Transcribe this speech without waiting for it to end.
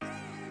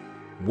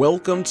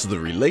Welcome to the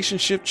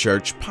Relationship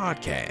Church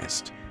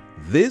podcast.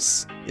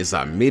 This is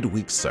our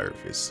midweek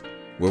service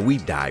where we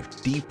dive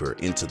deeper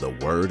into the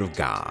Word of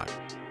God,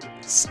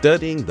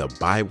 studying the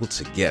Bible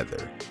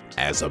together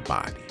as a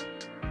body.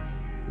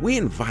 We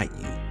invite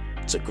you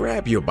to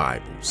grab your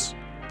Bibles,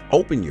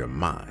 open your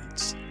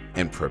minds,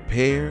 and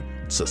prepare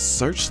to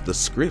search the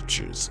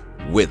Scriptures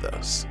with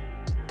us.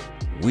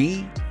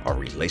 We are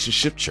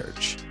Relationship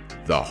Church,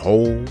 the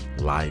whole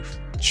life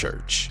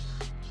church.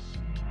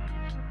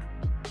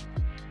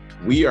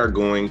 We are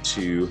going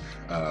to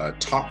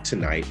talk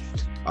tonight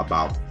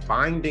about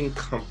finding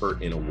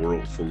comfort in a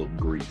world full of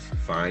grief.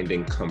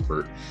 Finding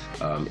comfort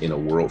in a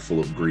world full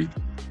of grief.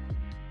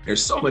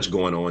 There's so much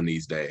going on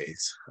these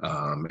days.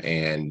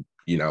 And,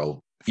 you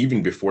know,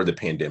 even before the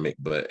pandemic,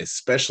 but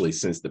especially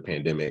since the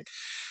pandemic.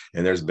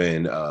 And there's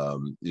been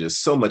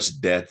just so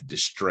much death,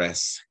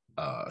 distress,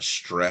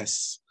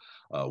 stress,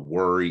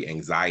 worry,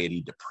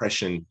 anxiety,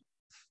 depression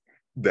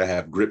that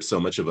have gripped so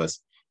much of us,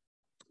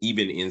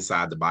 even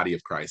inside the body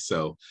of Christ.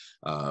 So,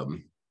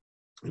 the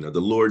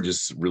Lord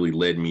just really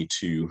led me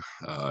to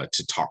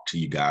talk to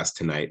you guys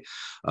tonight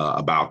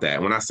about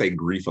that. When I say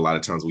grief, a lot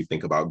of times we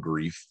think about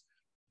grief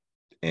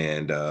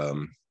and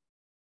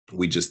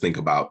we just think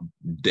about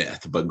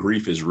death, but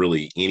grief is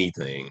really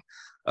anything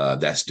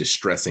that's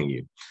distressing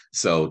you.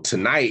 So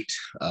tonight,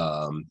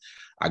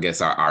 I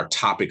guess our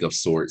topic of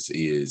sorts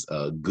is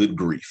good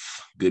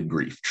grief,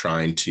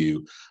 trying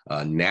to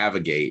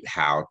navigate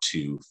how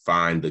to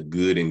find the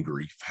good in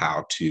grief,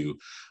 how to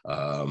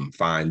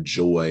find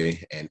joy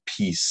and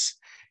peace.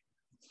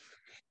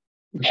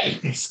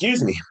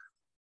 Excuse me,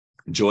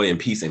 joy and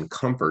peace and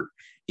comfort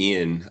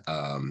in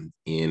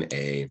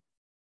a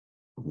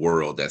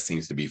world that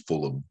seems to be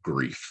full of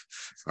grief.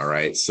 All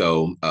right.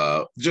 So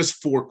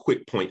just 4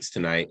 quick points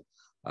tonight.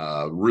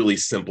 Really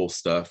simple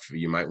stuff.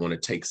 You might want to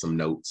take some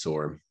notes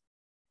or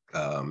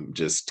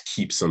just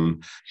keep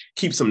some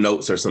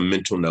notes or some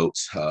mental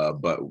notes.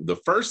 But the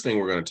first thing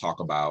we're going to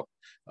talk about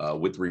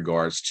with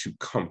regards to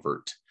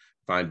comfort,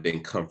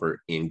 finding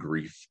comfort in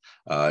grief,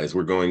 is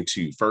we're going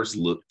to first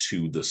look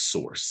to the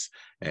source.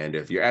 And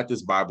if you're at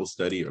this Bible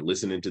study or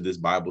listening to this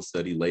Bible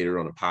study later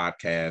on a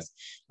podcast,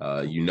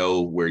 you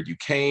know where you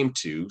came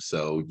to,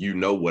 so you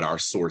know what our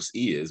source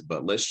is.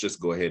 But let's just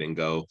go ahead and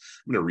go.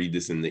 I'm going to read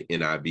this in the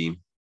NIV.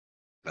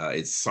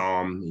 It's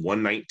Psalm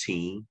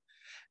 119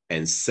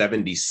 and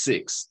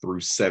 76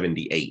 through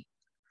 78.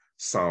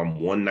 Psalm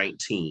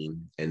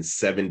 119 and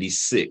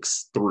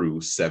 76 through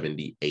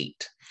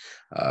 78.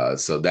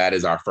 So that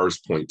is our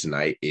first point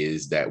tonight,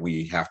 is that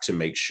we have to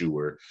make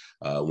sure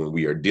when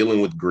we are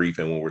dealing with grief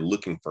and when we're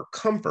looking for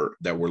comfort,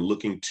 that we're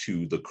looking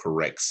to the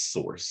correct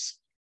source.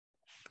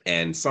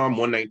 And Psalm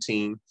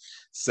 119,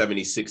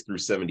 76 through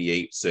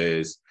 78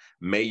 says,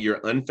 "May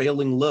your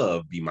unfailing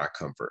love be my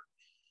comfort.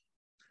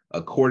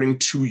 According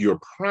to your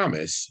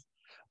promise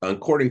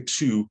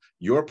to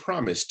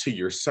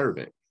your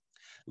servant,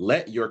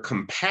 let your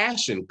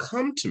compassion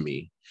come to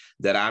me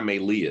that I may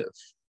live.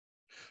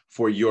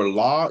 For your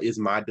law is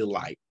my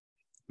delight.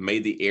 May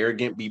the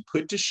arrogant be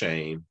put to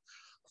shame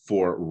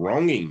for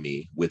wronging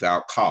me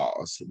without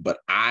cause, but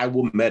I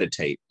will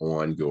meditate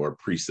on your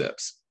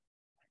precepts."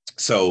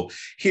 So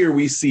here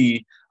we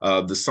see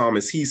the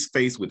psalmist. He's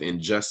faced with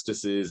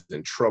injustices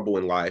and trouble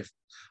in life,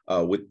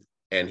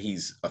 and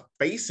he's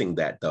facing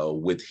that, though,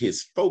 with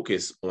his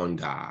focus on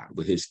God,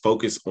 with his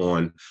focus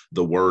on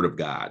the Word of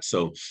God.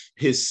 So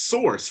his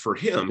source for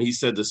him, he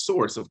said the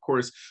source, of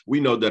course,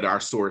 we know that our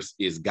source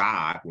is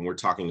God when we're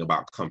talking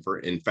about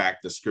comfort. In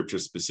fact, the scripture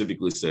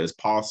specifically says,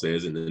 Paul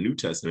says in the New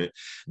Testament,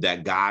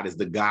 that God is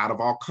the God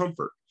of all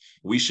comfort.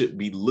 We should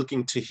be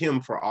looking to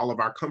him for all of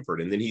our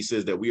comfort. And then he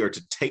says that we are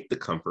to take the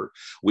comfort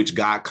which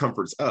God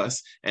comforts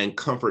us and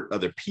comfort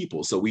other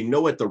people. So we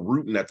know at the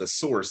root and at the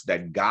source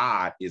that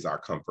God is our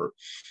comfort.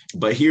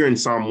 But here in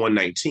Psalm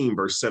 119,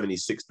 verse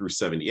 76 through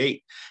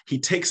 78, he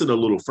takes it a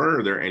little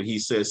further and he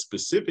says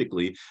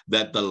specifically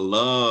that the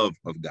love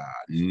of God,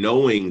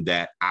 knowing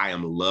that I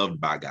am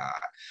loved by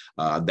God,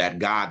 that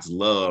God's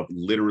love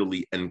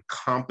literally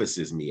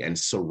encompasses me and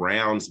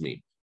surrounds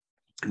me,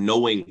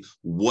 knowing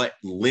what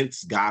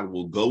lengths God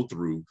will go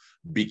through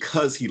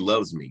because he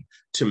loves me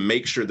to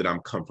make sure that I'm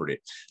comforted.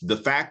 The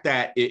fact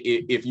that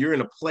if you're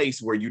in a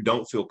place where you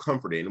don't feel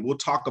comforted, and we'll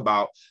talk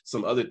about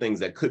some other things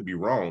that could be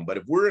wrong, but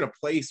if we're in a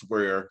place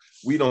where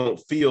we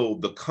don't feel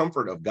the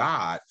comfort of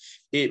God,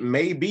 it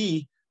may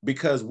be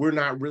because we're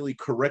not really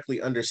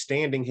correctly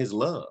understanding his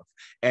love.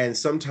 And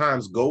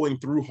sometimes going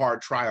through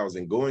hard trials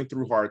and going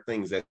through hard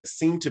things that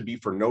seem to be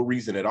for no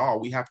reason at all,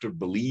 we have to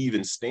believe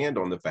and stand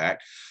on the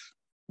fact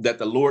that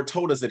the Lord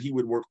told us that he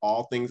would work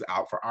all things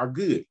out for our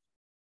good.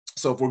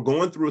 So if we're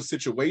going through a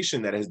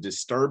situation that has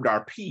disturbed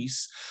our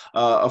peace,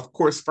 of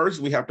course, first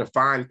we have to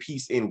find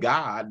peace in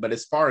God. But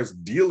as far as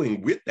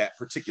dealing with that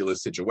particular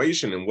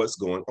situation and what's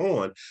going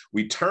on,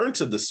 we turn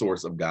to the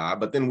source of God.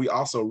 But then we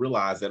also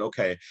realize that,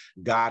 okay,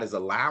 God is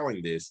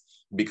allowing this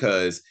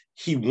because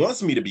he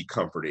wants me to be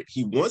comforted.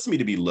 He wants me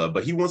to be loved,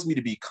 but he wants me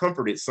to be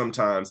comforted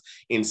sometimes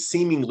in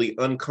seemingly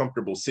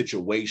uncomfortable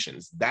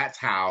situations. That's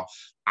how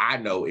I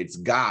know it's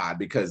God,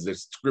 because the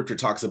scripture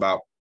talks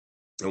about,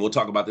 and we'll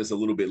talk about this a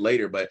little bit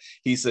later, but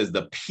he says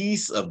the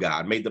peace of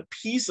God, may the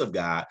peace of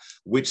God,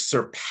 which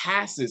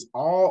surpasses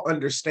all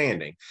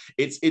understanding.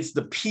 It's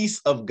the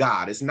peace of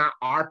God. It's not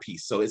our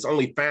peace. So it's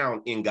only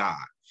found in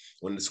God.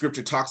 When the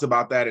scripture talks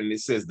about that and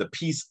it says the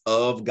peace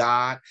of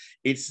God,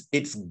 it's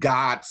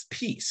God's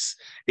peace.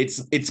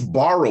 It's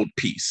borrowed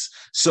peace.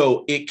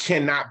 So it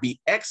cannot be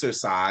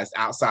exercised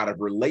outside of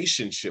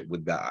relationship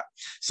with God.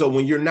 So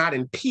when you're not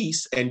in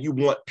peace and you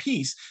want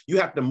peace, you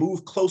have to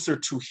move closer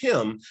to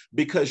him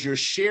because you're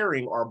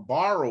sharing or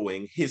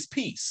borrowing his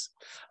peace.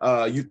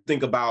 You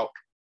think about,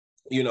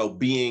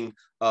 being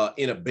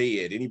in a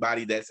bed.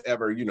 Anybody that's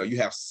ever, you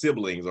have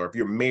siblings, or if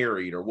you're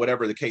married or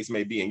whatever the case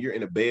may be, and you're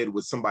in a bed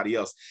with somebody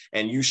else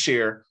and you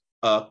share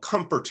a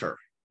comforter,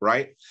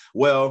 right?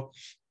 Well,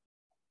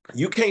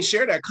 you can't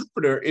share that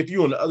comforter if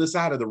you're on the other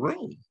side of the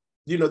room.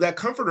 That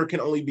comforter can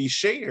only be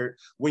shared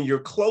when you're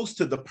close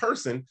to the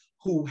person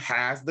who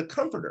has the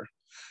comforter.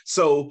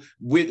 So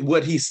with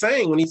what he's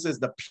saying when he says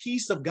the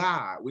peace of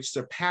God, which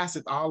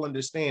surpasseth all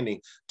understanding,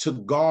 to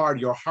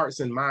guard your hearts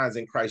and minds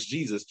in Christ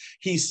Jesus,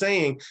 he's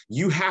saying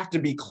you have to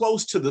be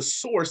close to the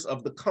source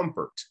of the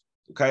comfort.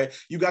 Okay,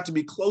 you got to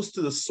be close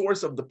to the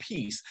source of the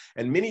peace.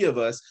 And many of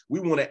us,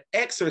 we want to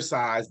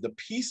exercise the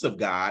peace of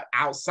God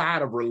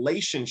outside of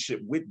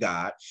relationship with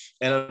God.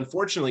 And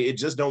unfortunately, it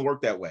just don't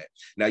work that way.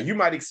 Now, you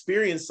might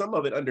experience some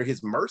of it under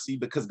his mercy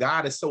because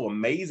God is so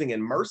amazing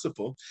and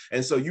merciful.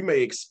 And so you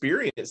may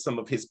experience some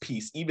of his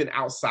peace even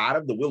outside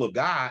of the will of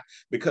God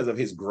because of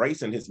his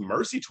grace and his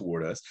mercy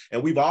toward us.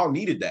 And we've all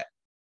needed that.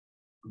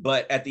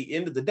 But at the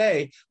end of the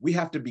day, we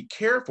have to be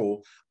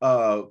careful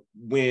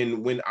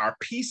when our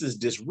peace is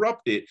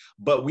disrupted,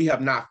 but we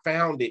have not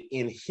found it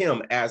in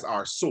him as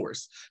our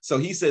source. So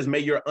he says, may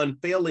your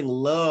unfailing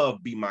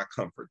love be my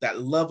comfort.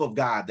 That love of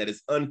God that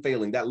is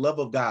unfailing, that love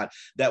of God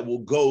that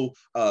will go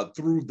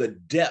through the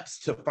depths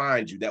to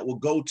find you, that will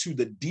go to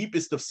the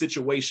deepest of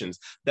situations,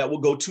 that will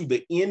go to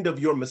the end of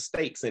your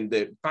mistakes and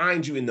that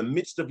find you in the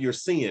midst of your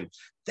sin.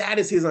 That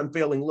is his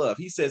unfailing love.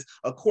 He says,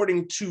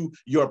 according to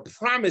your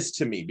promise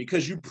to me,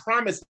 because you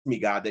promised me,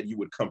 God, that you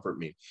would comfort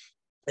me.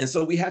 And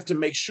so we have to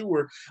make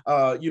sure,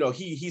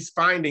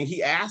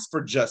 he asked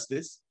for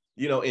justice.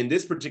 In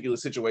this particular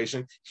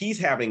situation, he's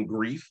having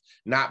grief,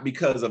 not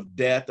because of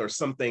death or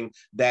something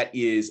that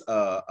is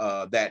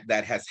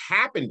that has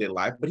happened in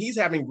life, but he's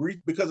having grief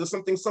because of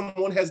something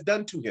someone has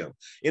done to him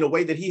in a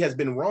way that he has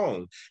been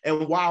wrong.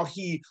 And while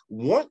he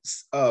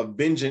wants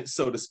vengeance,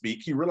 so to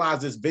speak, he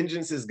realizes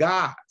vengeance is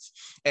God's.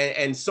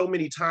 And so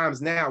many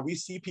times now we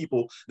see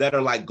people that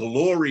are like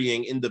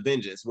glorying in the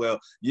vengeance. Well,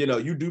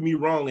 you do me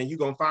wrong and you're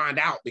going to find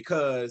out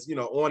because,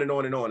 on and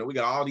on and on. And we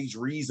got all these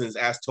reasons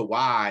as to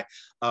why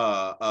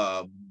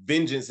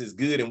vengeance is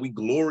good and we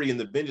glory in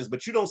the vengeance,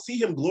 but you don't see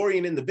him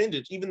glorying in the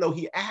vengeance, even though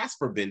he asked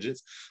for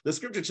vengeance. The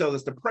scripture tells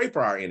us to pray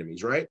for our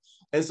enemies, right?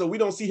 And so we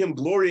don't see him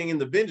glorying in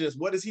the vengeance.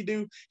 What does he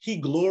do? He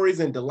glories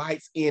and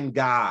delights in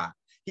God.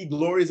 He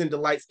glories and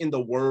delights in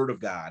the word of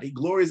God. He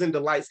glories and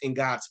delights in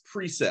God's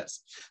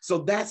precepts. So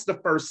that's the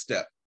first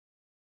step.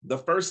 The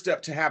first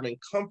step to having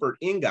comfort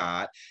in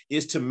God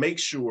is to make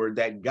sure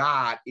that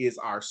God is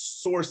our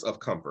source of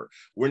comfort.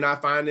 We're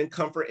not finding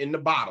comfort in the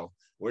bottle.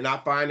 We're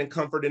not finding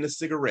comfort in a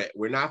cigarette.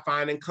 We're not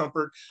finding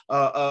comfort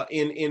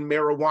in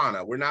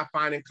marijuana. We're not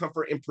finding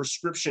comfort in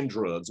prescription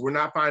drugs. We're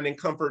not finding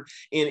comfort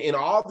in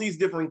all these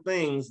different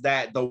things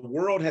that the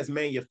world has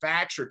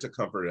manufactured to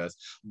comfort us.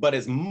 But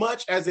as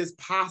much as is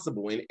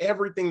possible in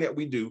everything that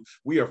we do,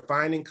 we are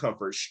finding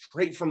comfort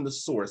straight from the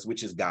source,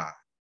 which is God.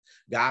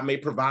 God may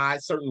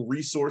provide certain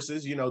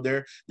resources.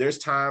 There's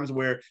times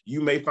where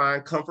you may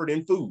find comfort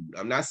in food.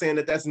 I'm not saying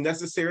that that's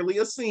necessarily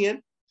a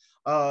sin.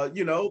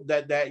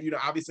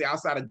 Obviously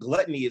outside of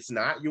gluttony, it's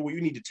not.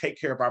 You need to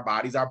take care of our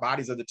bodies. Our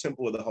bodies are the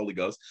temple of the Holy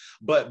Ghost.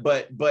 But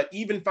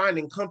even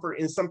finding comfort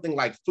in something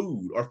like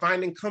food, or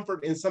finding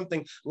comfort in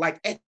something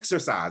like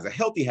exercise, a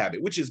healthy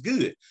habit, which is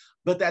good,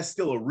 but that's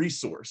still a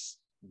resource.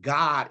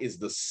 God is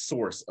the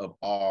source of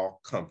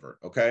all comfort.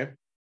 Okay.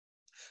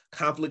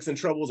 Conflicts and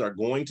troubles are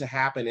going to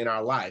happen in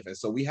our life. And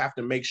so we have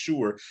to make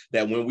sure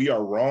that when we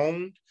are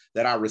wronged,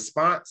 that our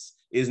response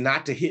is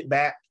not to hit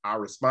back. Our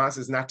response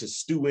is not to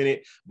stew in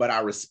it, but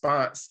our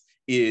response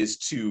is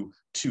to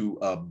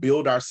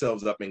build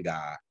ourselves up in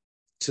God,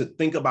 to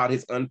think about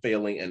his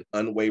unfailing and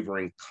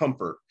unwavering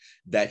comfort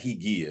that he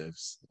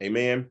gives.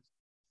 Amen.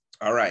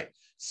 All right.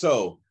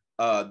 So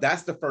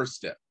that's the first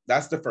step.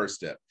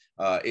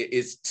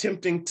 It's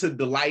tempting to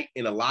delight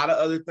in a lot of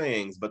other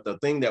things, but the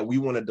thing that we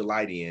want to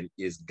delight in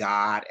is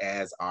God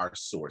as our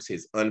source,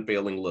 his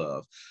unfailing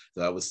love.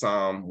 That was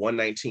Psalm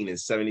 119 and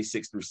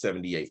 76 through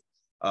 78.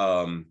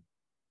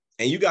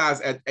 And you guys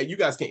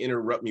can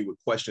interrupt me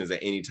with questions at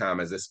any time,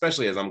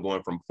 especially as I'm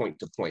going from point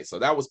to point. So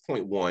that was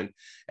point one.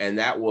 And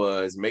that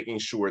was making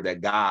sure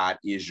that God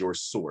is your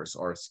source,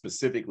 or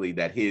specifically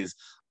that his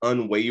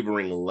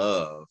unwavering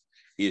love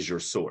is your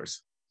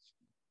source.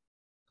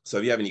 So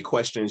if you have any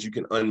questions, you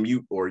can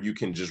unmute, or you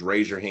can just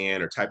raise your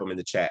hand or type them in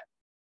the chat.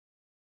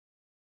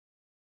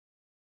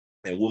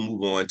 And we'll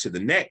move on to the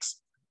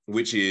next,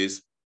 which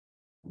is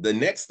the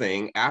next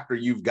thing after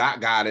you've got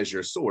God as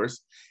your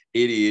source.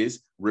 It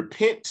is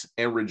repent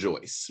and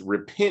rejoice.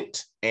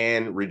 Repent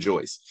and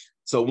rejoice.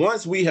 So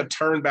once we have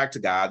turned back to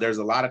God, there's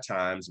a lot of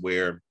times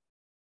where,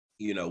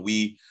 you know,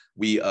 we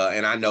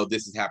and I know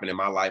this has happened in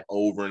my life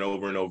over and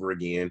over and over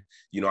again.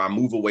 You know, I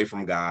move away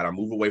from God. I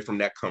move away from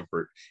that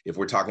comfort. If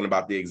we're talking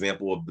about the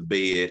example of the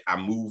bed, I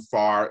move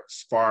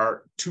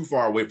too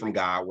far away from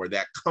God, where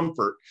that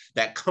comfort,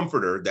 that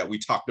comforter that we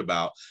talked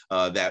about,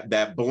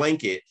 that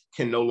blanket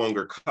can no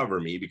longer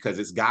cover me, because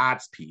it's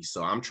God's peace.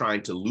 So I'm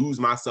trying to lose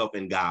myself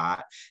in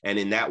God. And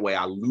in that way,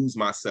 I lose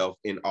myself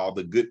in all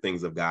the good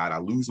things of God. I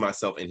lose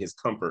myself in his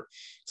comfort.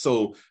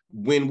 So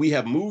when we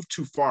have moved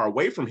too far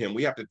away from him,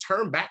 we have to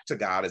turn back to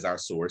God as our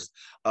source.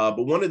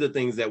 But one of the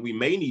things that we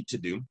may need to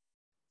do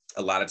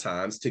a lot of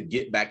times to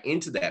get back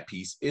into that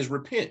peace is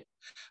repent.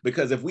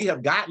 Because if we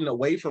have gotten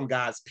away from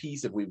God's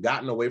peace, if we've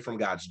gotten away from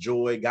God's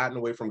joy, gotten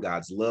away from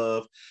God's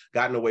love,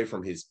 gotten away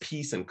from his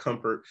peace and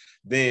comfort,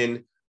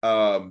 then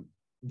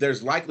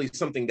there's likely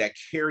something that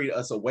carried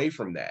us away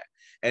from that.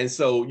 And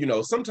so, you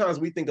know, sometimes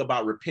we think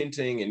about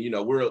repenting and, you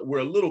know, we're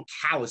a little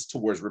callous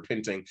towards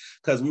repenting,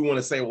 because we want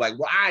to say, like,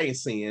 well, I ain't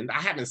sinned. I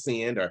haven't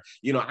sinned. Or,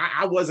 you know,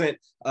 I wasn't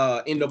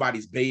in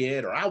nobody's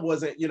bed, or I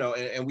wasn't, you know,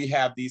 and we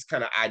have these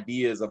kind of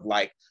ideas of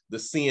like the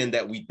sin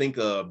that we think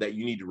of that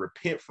you need to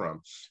repent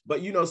from.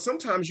 But, you know,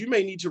 sometimes you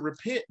may need to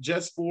repent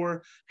just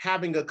for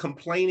having a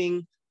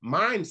complaining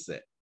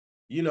mindset.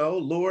 You know,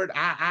 Lord,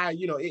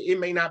 you know, it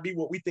may not be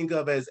what we think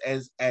of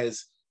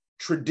as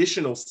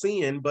traditional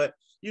sin, but,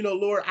 you know,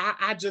 Lord,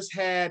 I just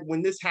had,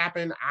 when this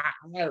happened,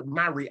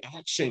 my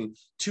reaction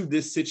to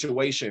this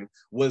situation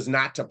was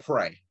not to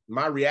pray.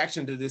 My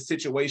reaction to this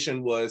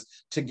situation was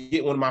to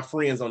get one of my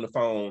friends on the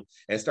phone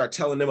and start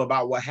telling them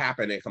about what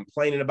happened and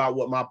complaining about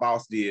what my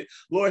boss did.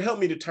 Lord, help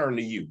me to turn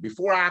to you.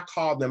 Before I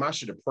called them, I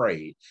should have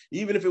prayed,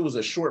 even if it was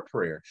a short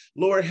prayer.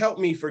 Lord, help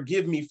me,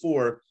 forgive me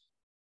for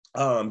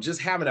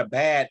just having a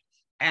bad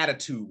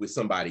attitude with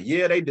somebody.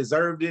 Yeah, they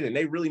deserved it and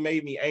they really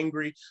made me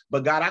angry,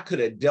 but God, I could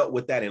have dealt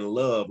with that in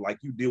love, like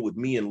you deal with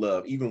me in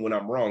love, even when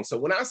I'm wrong. So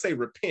when I say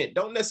repent,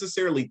 don't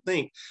necessarily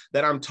think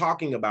that I'm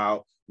talking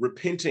about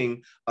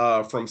repenting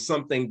from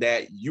something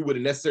that you would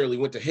have necessarily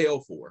went to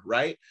hell for,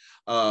 right?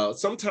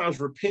 Sometimes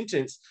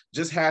repentance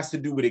just has to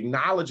do with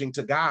acknowledging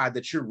to God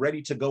that you're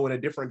ready to go in a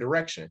different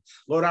direction.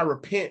 Lord, I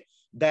repent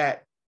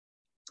that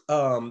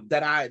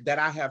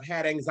I have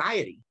had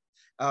anxiety,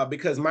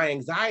 because my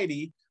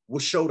anxiety will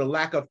show the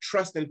lack of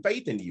trust and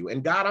faith in you.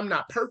 And God, I'm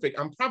not perfect.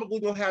 I'm probably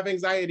going to have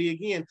anxiety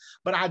again,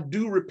 but I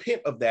do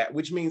repent of that,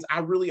 which means I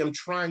really am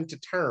trying to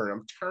turn.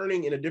 I'm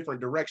turning in a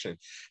different direction.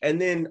 And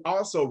then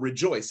also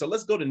rejoice. So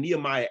let's go to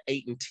Nehemiah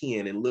 8 and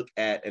 10 and look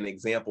at an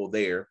example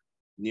there.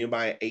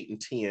 Nehemiah 8 and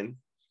 10.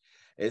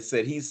 It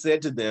said, he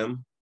said to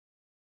them,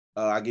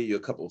 I'll give you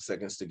a couple of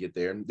seconds to get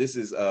there. This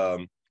is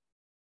when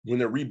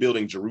they're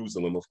rebuilding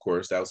Jerusalem, of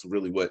course. That was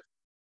really what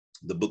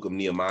the book of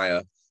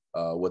Nehemiah,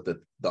 what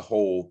the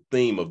whole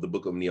theme of the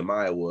book of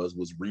Nehemiah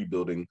was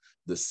rebuilding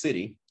the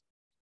city.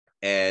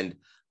 And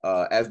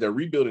as they're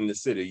rebuilding the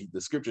city, the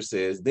scripture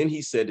says, then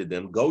he said to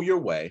them, go your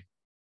way,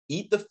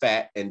 eat the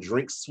fat and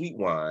drink sweet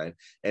wine,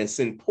 and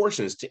send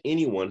portions to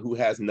anyone who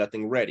has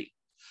nothing ready.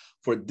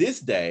 For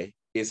this day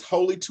is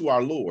holy to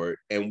our Lord,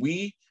 and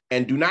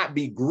do not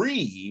be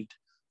grieved,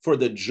 for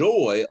the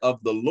joy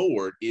of the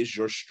Lord is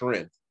your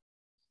strength.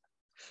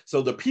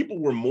 So the people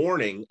were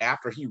mourning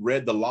after he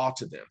read the law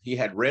to them. He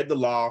had read the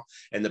law,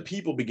 and the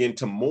people began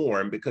to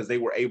mourn because they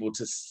were able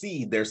to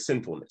see their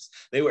sinfulness.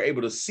 They were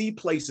able to see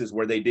places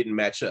where they didn't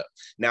match up.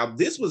 Now,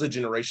 this was a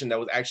generation that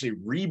was actually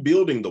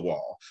rebuilding the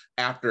wall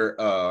after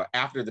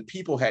the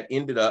people had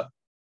ended up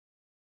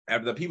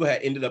in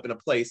a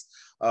place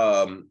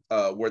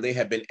where they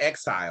had been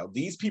exiled.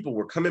 These people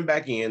were coming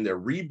back in. They're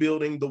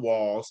rebuilding the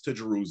walls to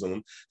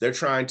Jerusalem. They're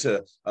trying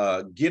to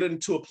get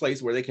into a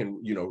place where they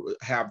can,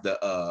 have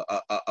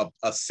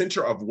a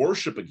center of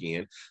worship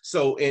again.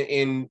 So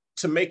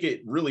to make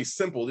it really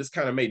simple, this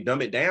kind of may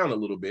dumb it down a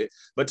little bit,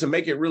 but to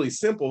make it really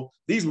simple,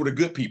 these were the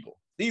good people.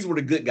 These were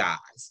the good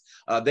guys.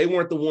 They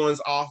weren't the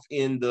ones off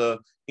in the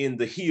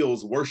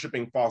hills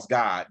worshiping false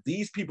god.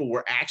 These people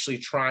were actually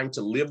trying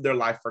to live their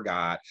life for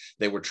God.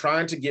 They were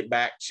trying to get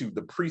back to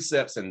the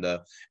precepts and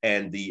the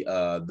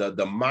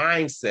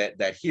mindset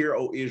that hear,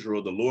 O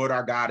Israel, the Lord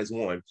our God is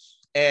one.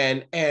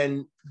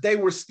 And they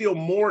were still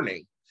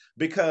mourning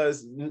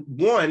because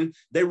one,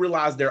 they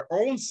realize their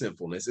own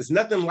sinfulness. It's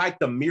nothing like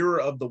the mirror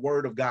of the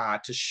word of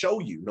God to show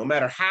you, no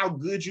matter how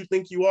good you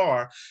think you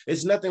are,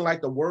 it's nothing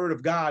like the word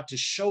of God to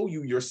show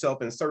you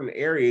yourself in certain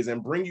areas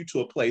and bring you to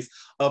a place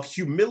of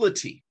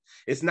humility.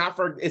 It's not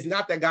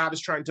that God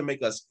is trying to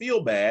make us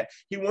feel bad.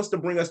 He wants to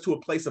bring us to a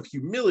place of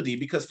humility,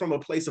 because from a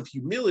place of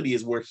humility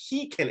is where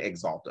he can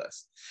exalt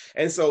us.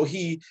 And so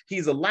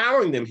he's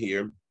allowing them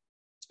here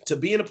to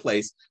be in a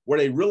place where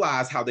they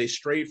realize how they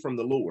strayed from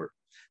the Lord.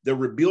 They're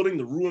rebuilding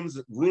the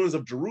ruins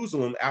of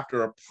Jerusalem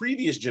after a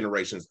previous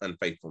generation's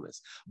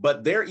unfaithfulness.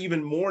 But they're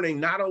even mourning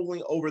not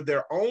only over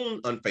their own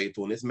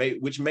unfaithfulness,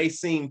 which may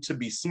seem to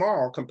be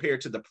small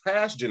compared to the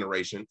past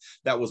generation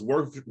that was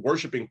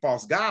worshiping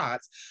false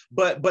gods,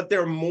 but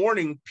they're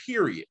mourning,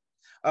 period.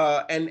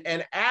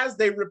 And as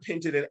they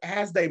repented and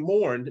as they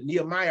mourned,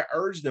 Nehemiah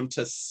urged them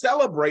to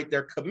celebrate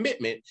their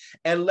commitment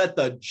and let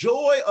the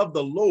joy of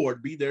the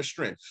Lord be their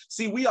strength.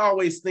 See, we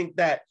always think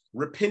that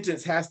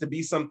repentance has to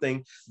be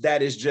something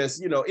that is just,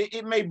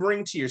 it may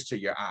bring tears to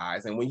your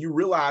eyes. And when you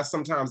realize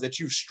sometimes that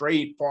you've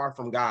strayed far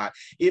from God,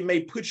 it may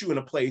put you in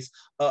a place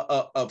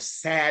of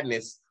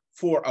sadness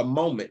for a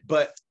moment.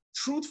 But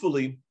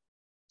truthfully,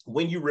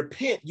 when you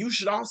repent, you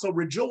should also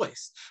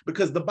rejoice,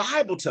 because the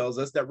Bible tells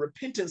us that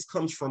repentance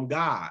comes from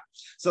God.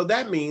 So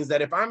that means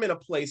that if I'm in a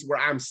place where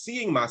I'm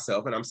seeing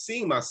myself and I'm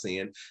seeing my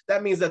sin,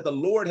 that means that the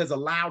Lord has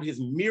allowed his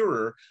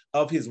mirror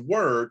of his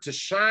word to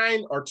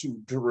shine or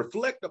to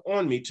reflect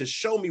on me, to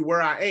show me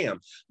where I am.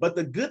 But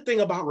the good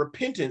thing about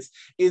repentance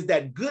is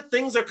that good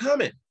things are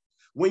coming.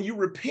 When you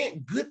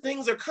repent, good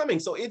things are coming.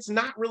 So it's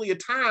not really a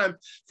time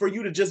for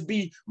you to just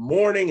be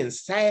mourning and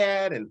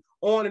sad and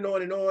on and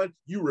on and on.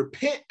 You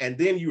repent, and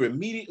then you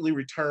immediately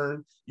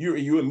return.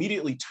 You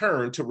immediately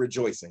turn to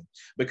rejoicing,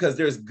 because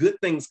there's good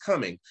things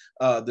coming.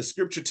 The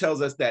scripture tells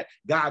us that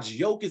God's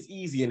yoke is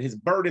easy and his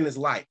burden is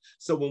light.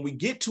 So when we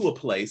get to a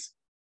place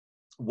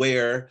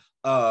where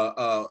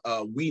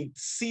we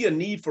see a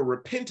need for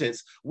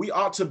repentance, we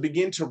ought to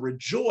begin to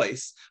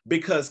rejoice,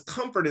 because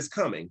comfort is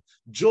coming,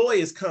 joy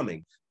is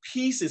coming,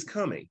 peace is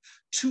coming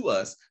to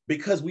us,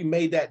 because we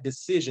made that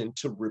decision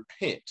to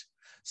repent.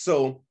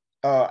 So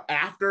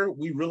after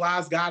we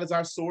realize God is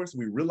our source,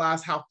 we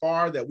realize how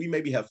far that we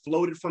maybe have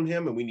floated from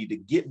him, and we need to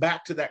get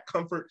back to that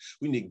comfort.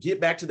 We need to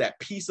get back to that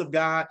peace of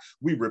God.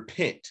 We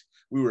repent,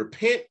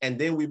 and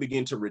then we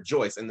begin to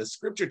rejoice. And the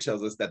scripture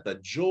tells us that the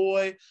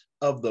joy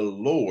of the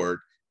Lord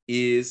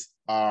is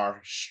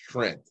our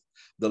strength.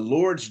 The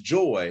Lord's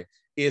joy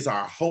is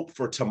our hope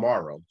for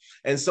tomorrow.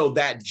 And so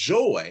that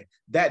joy,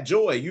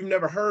 you've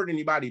never heard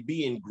anybody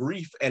be in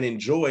grief and in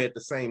joy at the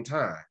same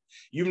time.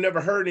 You've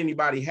never heard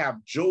anybody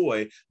have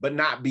joy but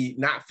not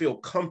feel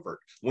comfort.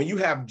 When you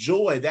have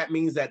joy, that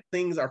means that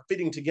things are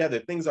fitting together,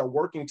 things are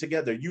working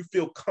together. You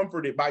feel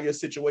comforted by your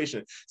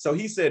situation. So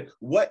he said,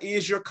 what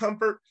is your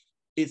comfort?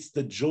 It's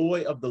the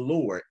joy of the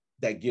Lord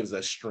that gives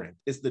us strength.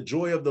 It's the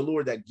joy of the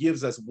Lord that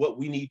gives us what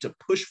we need to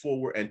push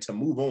forward and to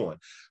move on.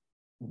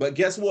 But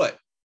guess what?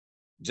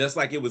 Just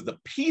like it was the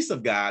peace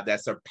of God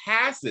that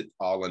surpasses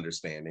all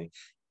understanding,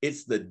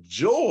 it's the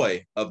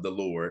joy of the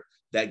Lord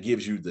that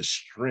gives you the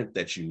strength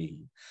that you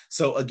need.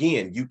 So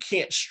again, you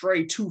can't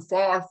stray too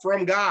far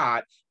from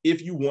God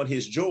if you want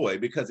his joy,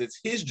 because it's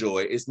his joy,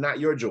 it's not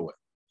your joy.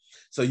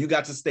 So you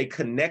got to stay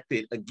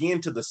connected again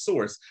to the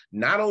source,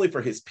 not only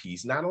for his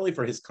peace, not only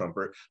for his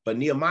comfort, but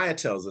Nehemiah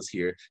tells us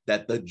here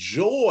that the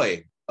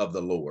joy of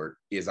the Lord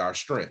is our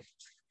strength.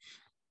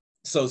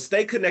 So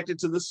stay connected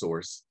to the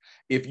source.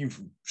 If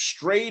you've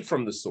strayed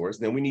from the source,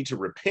 then we need to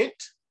repent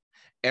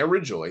and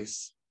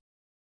rejoice.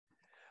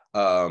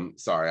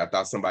 Sorry, I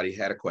thought somebody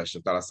had a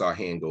question. Thought I saw a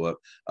hand go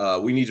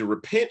up. We need to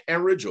repent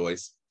and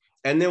rejoice.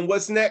 And then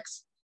what's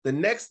next? The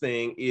next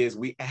thing is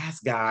we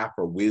ask God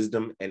for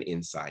wisdom and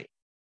insight.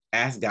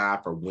 Ask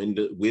God for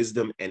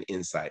wisdom and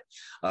insight.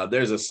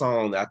 There's a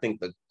song that I think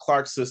the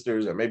Clark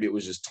sisters, or maybe it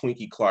was just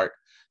Twinkie Clark,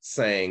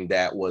 sang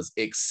that was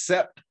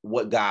accept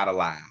what God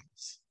allows.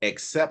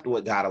 Accept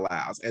what God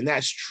allows. And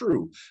that's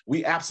true.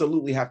 We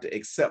absolutely have to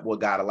accept what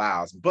God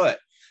allows. But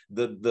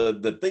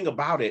the thing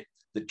about it,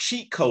 the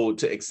cheat code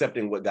to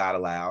accepting what God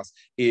allows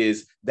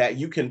is that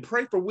you can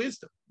pray for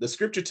wisdom. The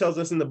scripture tells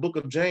us in the book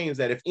of James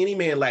that if any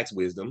man lacks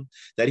wisdom,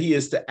 that he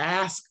is to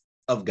ask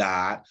of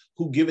God,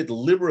 who giveth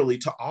liberally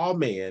to all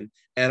men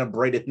and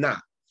upbraideth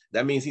not.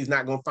 That means he's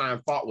not going to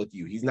find fault with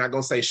you. He's not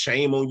going to say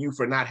shame on you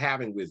for not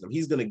having wisdom.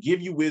 He's going to give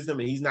you wisdom,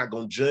 and he's not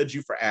going to judge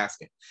you for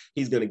asking.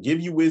 He's going to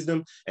give you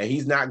wisdom, and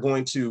he's not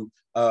going to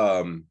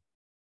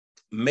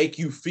make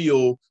you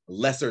feel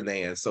lesser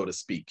than, so to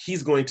speak.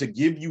 He's going to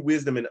give you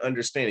wisdom and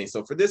understanding.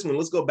 So for this one,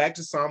 let's go back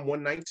to Psalm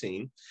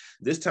 119.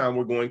 This time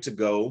we're going to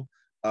go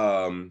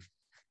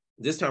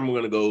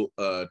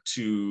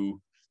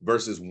to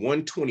verses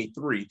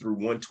 123 through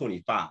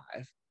 125.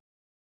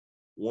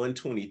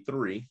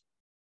 123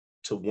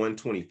 to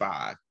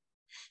 125.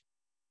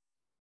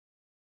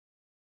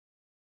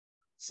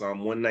 Psalm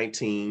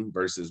 119,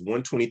 verses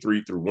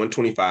 123 through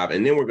 125.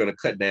 And then we're going to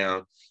cut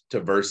down to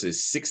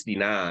verses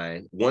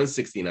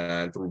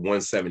 169 through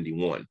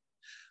 171.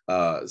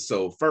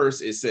 So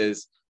first it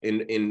says,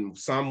 In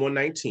Psalm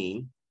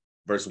 119,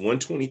 verse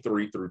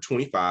 123 through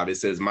 25, it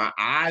says, my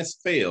eyes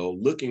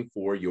fail looking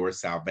for your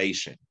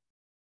salvation,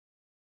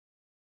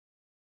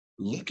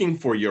 looking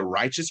for your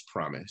righteous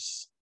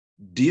promise.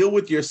 Deal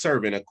with your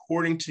servant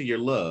according to your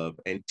love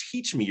and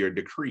teach me your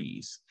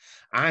decrees.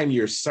 I am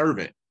your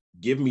servant.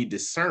 Give me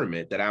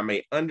discernment that I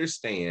may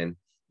understand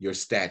your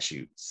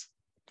statutes.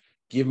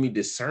 Give me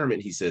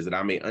discernment, he says, that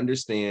I may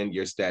understand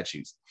your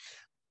statutes.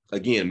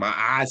 Again, my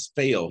eyes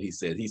fail, he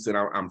said. He said,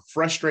 I'm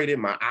frustrated.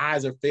 My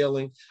eyes are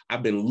failing.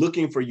 I've been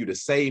looking for you to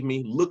save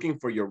me, looking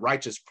for your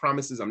righteous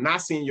promises. I'm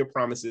not seeing your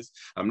promises.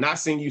 I'm not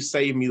seeing you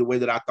save me the way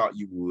that I thought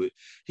you would.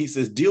 He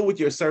says, deal with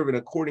your servant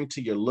according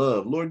to your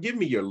love. Lord, give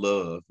me your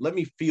love. Let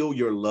me feel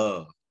your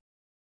love.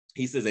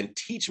 He says, and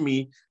teach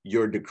me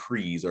your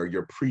decrees or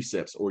your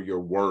precepts or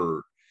your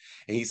word.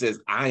 And he says,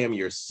 I am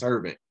your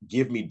servant.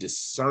 Give me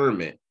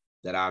discernment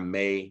that I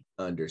may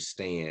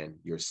understand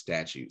your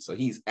statutes. So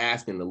he's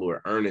asking the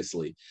Lord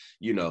earnestly,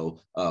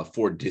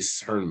 for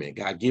discernment.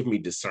 God, give me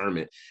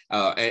discernment.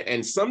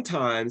 And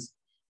sometimes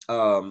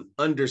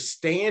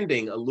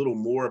understanding a little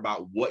more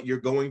about what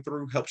you're going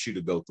through helps you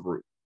to go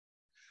through.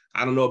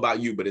 I don't know about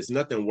you, but it's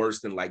nothing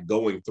worse than like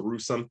going through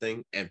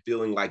something and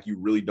feeling like you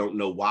really don't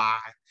know why.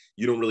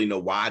 You don't really know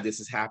why this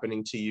is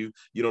happening to you.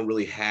 You don't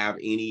really have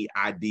any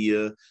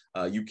idea.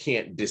 You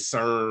can't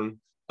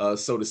discern,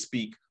 so to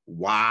speak,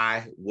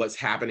 why what's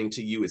happening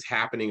to you is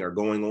happening or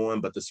going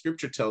on. But the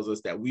scripture tells us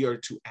that we are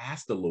to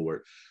ask the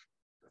Lord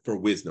for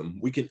wisdom.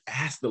 We can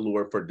ask the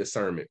Lord for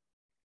discernment.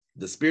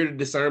 The spirit of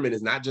discernment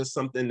is not just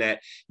something that,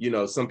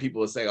 some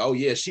people will say, oh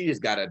yeah, she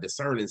just got a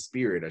discerning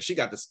spirit, or she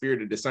got the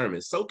spirit of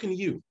discernment. So can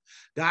you.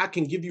 God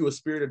can give you a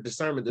spirit of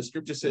discernment. The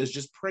scripture says,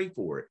 just pray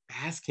for it.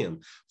 Ask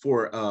him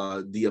for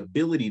the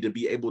ability to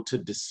be able to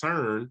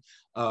discern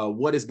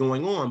what is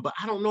going on. But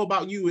I don't know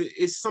about you.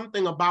 It's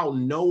something about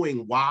knowing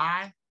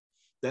why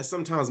that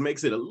sometimes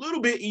makes it a little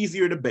bit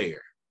easier to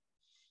bear.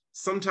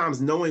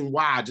 Sometimes knowing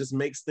why just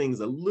makes things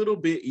a little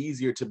bit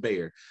easier to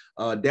bear.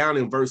 Down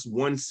in verse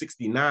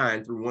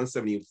 169 through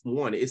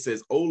 171, it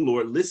says, "O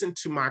Lord, listen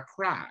to my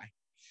cry.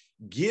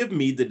 Give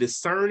me the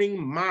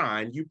discerning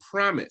mind you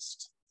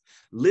promised.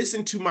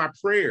 Listen to my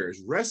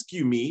prayers.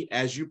 Rescue me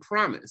as you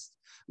promised.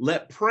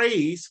 Let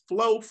praise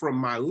flow from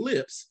my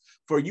lips,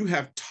 for you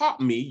have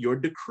taught me your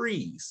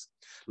decrees.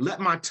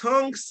 Let my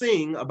tongue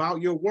sing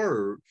about your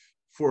word,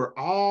 for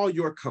all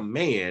your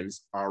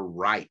commands are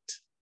right."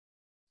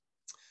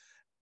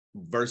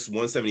 Verse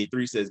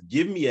 173 says,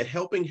 "Give me a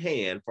helping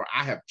hand, for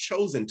I have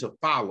chosen to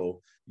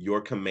follow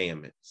your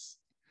commandments."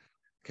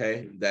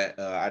 Okay, that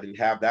I didn't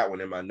have that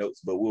one in my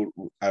notes, but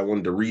I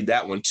wanted to read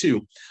that one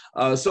too.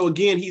 So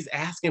again, he's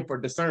asking for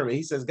discernment.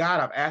 He says, God,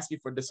 I've asked you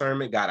for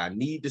discernment. God, I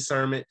need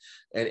discernment.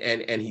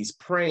 And he's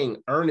praying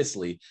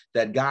earnestly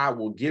that God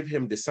will give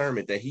him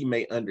discernment that he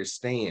may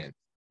understand.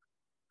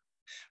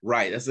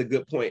 Right, that's a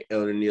good point,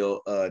 Elder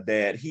Neil,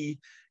 Dad.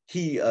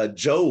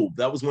 Job,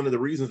 that was one of the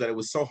reasons that it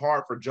was so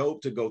hard for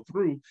Job to go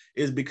through,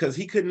 is because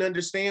he couldn't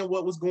understand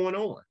what was going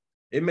on.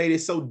 It made it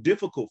so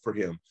difficult for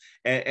him.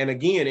 And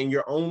again, in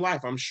your own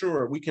life, I'm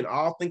sure we can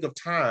all think of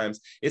times.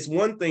 It's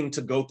one thing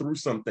to go through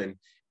something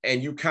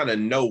and you kind of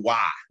know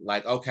why.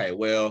 Like, okay,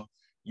 well,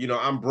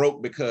 I'm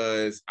broke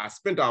because I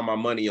spent all my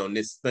money on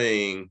this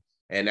thing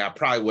and that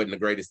probably wasn't the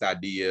greatest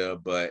idea,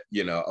 but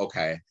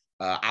okay,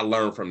 I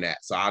learned from that.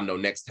 So I'll know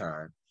next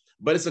time.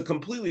 But it's a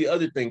completely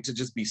other thing to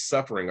just be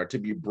suffering or to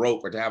be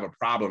broke or to have a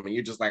problem. And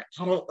you're just like,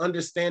 I don't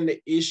understand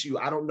the issue.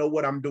 I don't know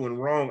what I'm doing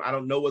wrong. I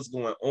don't know what's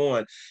going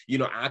on.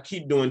 I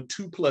keep doing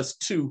 2 +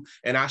 2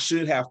 and I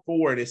should have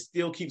 4 and it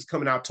still keeps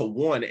coming out to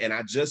 1 and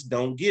I just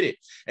don't get it.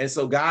 And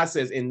so God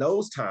says in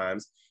those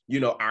times,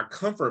 our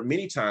comfort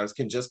many times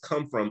can just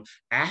come from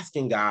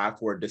asking God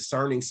for a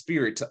discerning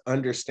spirit to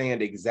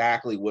understand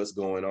exactly what's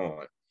going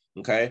on.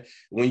 Okay.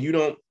 When you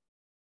don't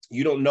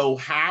know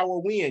how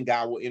or when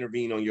God will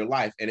intervene on your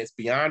life, and it's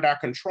beyond our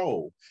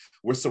control.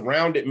 We're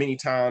surrounded many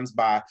times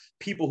by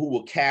people who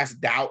will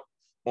cast doubt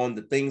on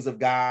the things of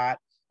God.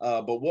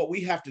 But what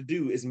we have to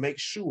do is make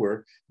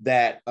sure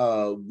that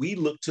we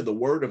look to the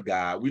word of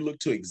God. We look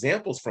to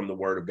examples from the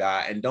word of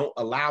God and don't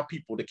allow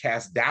people to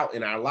cast doubt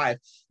in our life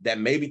that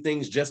maybe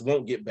things just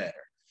won't get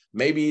better.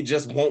 Maybe it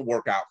just won't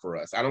work out for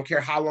us. I don't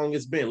care how long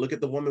it's been. Look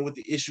at the woman with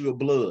the issue of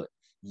blood.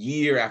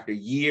 Year after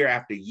year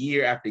after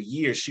year after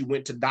year, she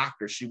went to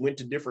doctors, she went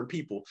to different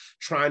people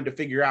trying to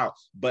figure out,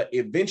 but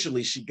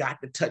eventually she got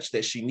the touch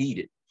that she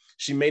needed.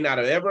 She may not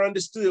have ever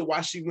understood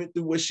why she went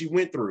through what she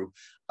went through,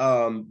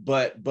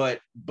 but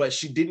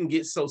she didn't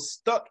get so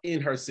stuck in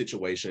her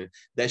situation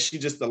that she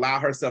just allowed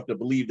herself to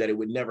believe that it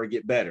would never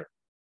get better.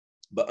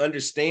 But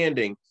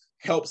understanding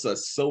helps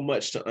us so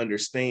much to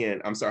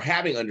understand.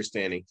 Having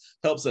understanding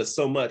helps us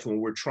so much when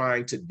we're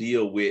trying to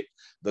deal with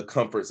the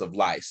comforts of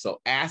life.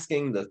 So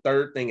the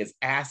third thing is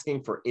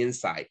asking for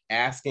insight,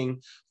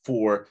 asking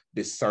for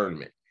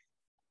discernment.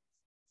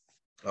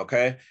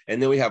 Okay. And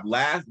then we have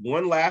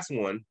one last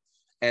one.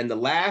 And the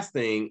last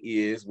thing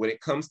is when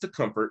it comes to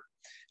comfort,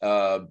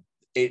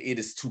 it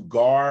is to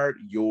guard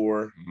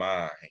your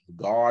mind,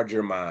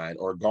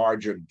 or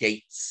guard your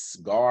gates,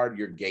 guard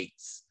your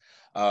gates.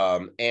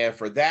 And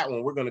for that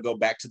one, we're going to go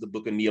back to the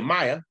book of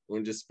Nehemiah.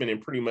 We're just spending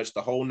pretty much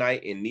the whole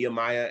night in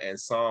Nehemiah and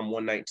Psalm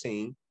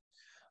 119.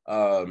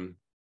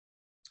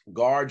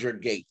 Guard your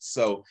gates.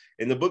 So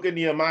in the book of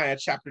Nehemiah,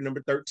 chapter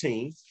number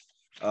 13,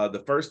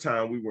 the first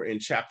time we were in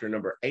chapter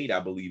number 8, I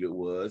believe it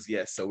was.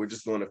 Yes. So we're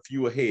just going a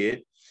few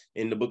ahead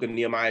in the book of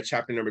Nehemiah,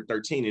 chapter number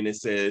 13. And it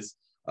says,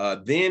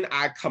 then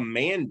I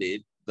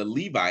commanded the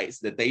Levites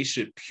that they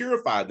should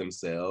purify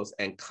themselves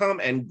and come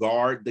and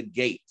guard the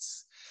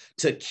gates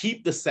to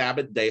keep the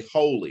Sabbath day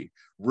holy.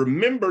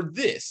 Remember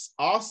this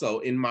also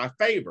in my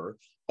favor,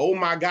 oh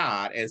my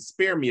God, and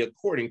spare me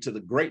according to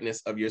the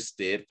greatness of your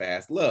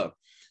steadfast love.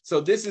 So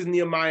this is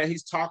Nehemiah,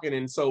 he's talking.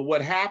 And so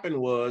what happened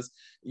was,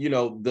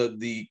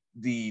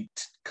 the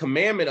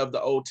commandment of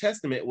the Old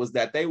Testament was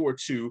that they were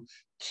to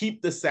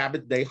keep the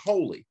Sabbath day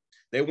holy.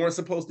 They weren't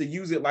supposed to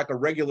use it like a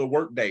regular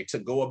work day to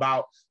go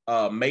about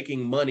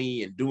making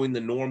money and doing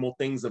the normal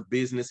things of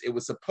business. It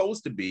was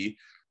supposed to be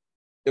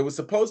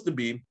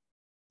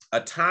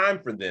a time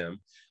for them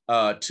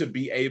to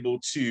be able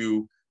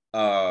to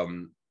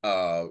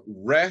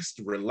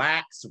rest,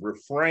 relax,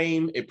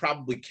 refrain. It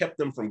probably kept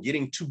them from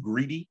getting too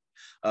greedy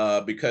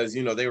because,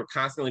 they were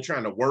constantly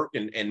trying to work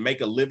and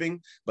make a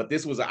living. But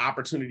this was an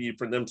opportunity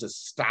for them to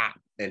stop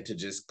and to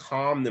just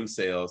calm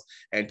themselves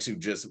and to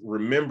just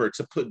remember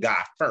to put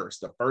God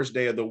first, the first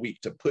day of the week,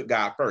 to put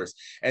God first.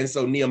 And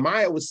so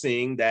Nehemiah was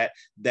seeing that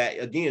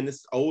again,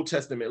 this Old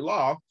Testament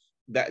law,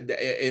 that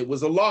it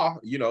was a law,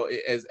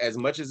 as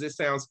much as it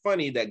sounds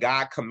funny that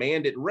God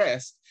commanded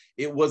rest,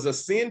 it was a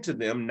sin to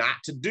them not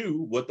to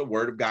do what the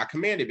word of God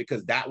commanded,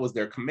 because that was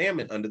their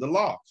commandment under the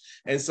law.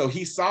 And so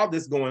he saw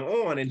this going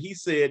on, and he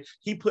said,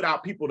 he put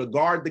out people to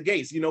guard the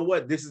gates. You know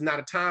what? This is not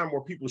a time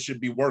where people should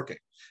be working.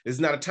 This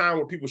is not a time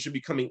where people should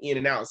be coming in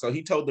and out. So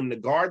he told them to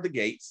guard the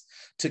gates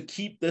to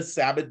keep the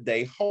Sabbath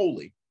day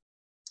holy.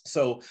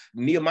 So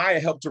Nehemiah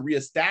helped to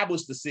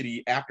reestablish the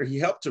city. After he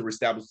helped to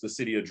reestablish the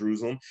city of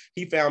Jerusalem,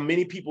 he found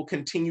many people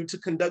continued to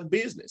conduct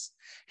business.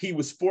 He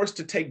was forced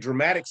to take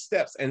dramatic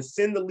steps and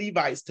send the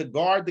Levites to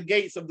guard the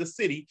gates of the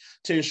city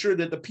to ensure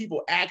that the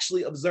people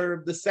actually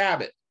observed the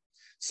Sabbath.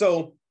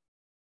 So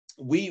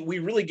we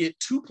really get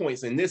 2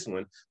 points in this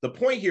one. The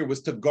point here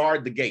was to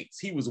guard the gates.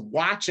 He was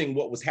watching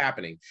what was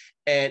happening.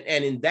 And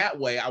in that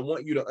way, I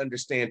want you to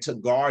understand to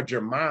guard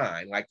your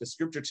mind, like the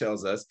scripture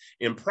tells us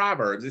in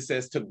Proverbs. It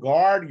says to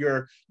guard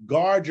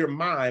your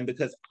mind,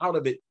 because out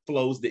of it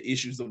flows the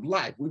issues of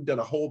life. We've done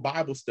a whole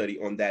Bible study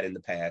on that in the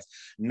past,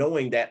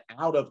 knowing that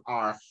out of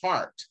our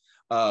heart,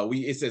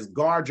 it says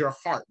guard your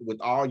heart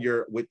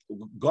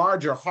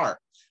guard your heart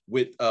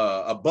with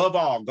above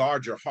all,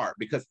 guard your heart,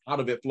 because out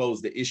of it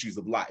flows the issues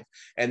of life.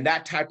 And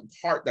that type of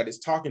heart that it's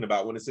talking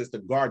about when it says to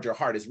guard your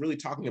heart is really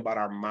talking about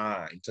our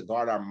mind, to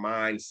guard our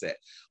mindset.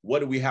 What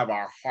do we have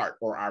our heart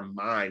or our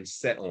mind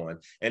set on?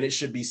 And it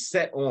should be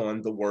set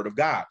on the word of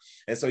God.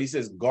 And so he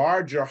says,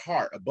 guard your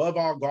heart. Above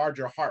all, guard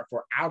your heart,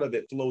 for out of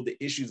it flow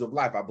the issues of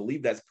life. I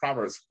believe that's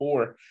Proverbs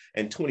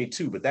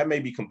 4:22, but that may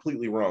be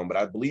completely wrong. But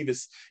I believe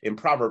it's in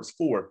Proverbs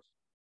 4.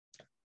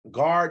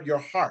 Guard your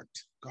heart.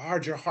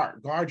 Guard your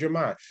heart, guard your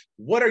mind.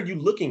 What are you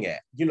looking at?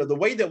 The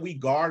way that we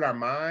guard our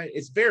mind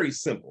is very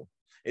simple.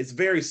 It's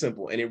very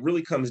simple. And it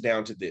really comes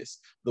down to this.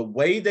 The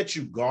way that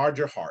you guard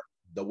your heart,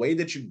 the way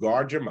that you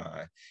guard your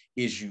mind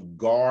is you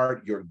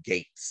guard your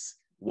gates.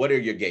 What are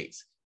your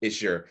gates?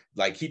 It's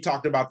like he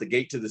talked about the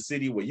gate to the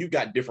city. Well, you've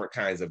got different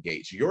kinds of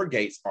gates. Your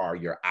gates are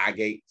your eye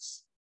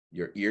gates,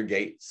 your ear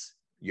gates,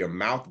 your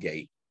mouth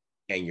gate,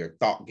 and your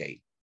thought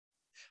gate.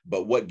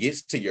 But what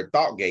gets to your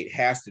thought gate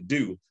has to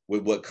do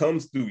with what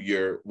comes to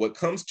your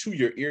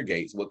ear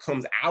gates, what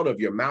comes out of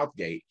your mouth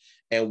gate,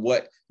 and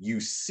what you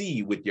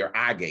see with your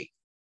eye gate.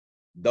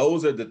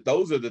 Those are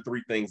the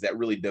 3 things that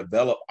really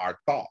develop our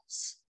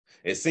thoughts.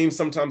 It seems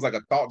sometimes like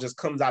a thought just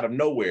comes out of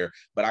nowhere,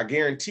 but I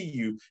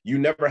guarantee you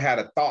never had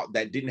a thought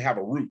that didn't have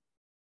a root.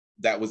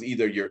 That was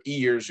either your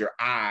ears, your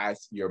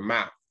eyes, your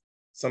mouth,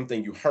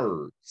 something you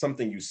heard,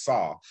 something you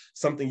saw,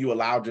 something you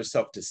allowed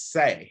yourself to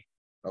say.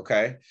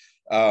 Okay.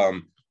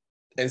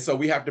 And so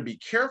we have to be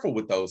careful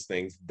with those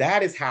things.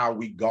 That is how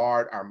we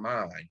guard our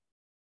mind.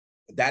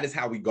 That is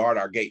how we guard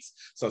our gates.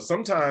 So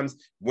sometimes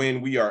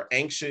when we are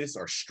anxious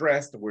or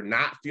stressed, we're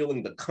not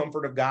feeling the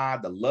comfort of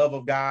God, the love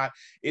of God,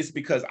 it's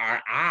because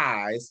our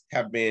eyes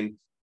have been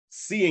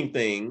seeing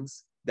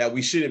things that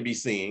we shouldn't be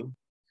seeing.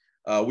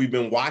 We've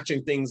been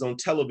watching things on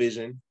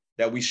television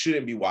that we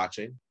shouldn't be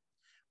watching.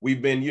 We've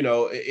been,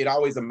 it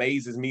always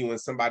amazes me when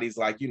somebody's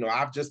like,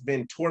 I've just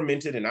been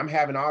tormented and I'm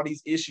having all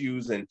these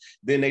issues. And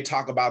then they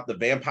talk about the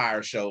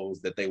vampire shows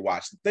that they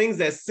watch, the things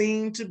that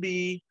seem to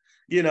be,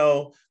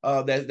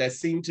 that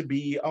seem to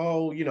be,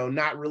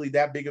 not really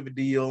that big of a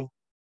deal.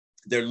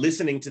 They're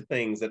listening to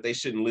things that they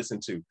shouldn't listen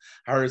to.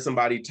 I heard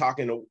somebody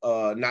talking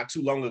not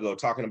too long ago,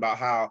 talking about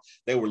how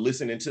they were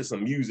listening to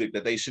some music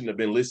that they shouldn't have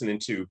been listening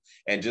to,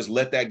 and just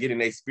let that get in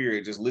their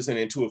spirit, just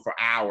listening to it for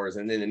hours.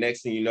 And then the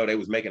next thing you know, they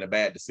was making a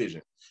bad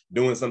decision,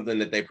 doing something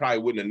that they probably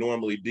wouldn't have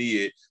normally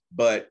did,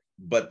 but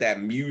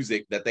that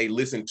music that they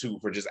listened to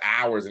for just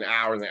hours and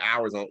hours and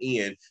hours on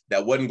end,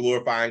 that wasn't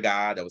glorifying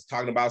God, that was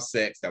talking about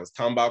sex, that was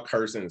talking about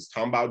cursing, was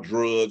talking about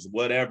drugs,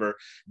 whatever,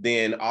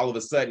 then all of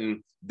a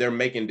sudden they're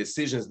making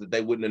decisions that they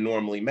wouldn't have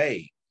normally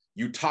made.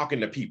 You talking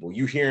to people,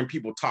 you hearing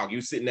people talk,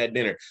 you sitting at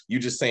dinner, you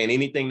just saying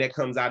anything that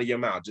comes out of your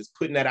mouth, just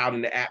putting that out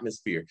in the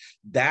atmosphere.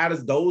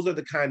 Those are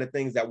the kind of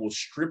things that will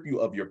strip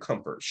you of your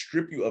comfort,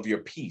 strip you of your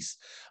peace.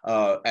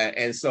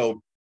 And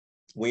so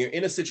when you're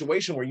in a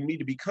situation where you need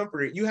to be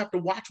comforted, you have to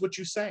watch what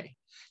you say.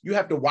 You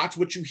have to watch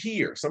what you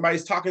hear.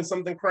 Somebody's talking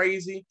something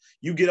crazy,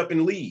 you get up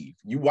and leave.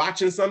 You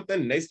watching something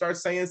and they start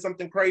saying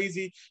something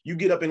crazy, you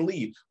get up and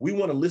leave. We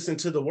want to listen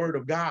to the word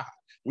of God.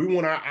 We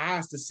want our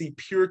eyes to see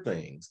pure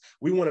things.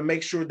 We want to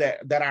make sure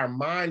that our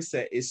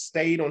mindset is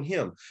stayed on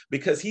him,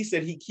 because he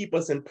said he keep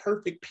us in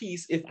perfect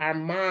peace if our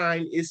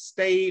mind is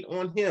stayed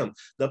on him.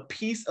 The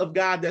peace of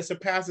God that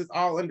surpasses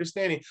all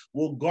understanding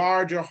will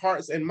guard your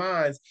hearts and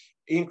minds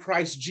in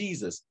Christ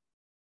Jesus.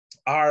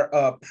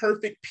 Our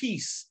perfect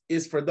peace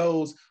is for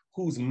those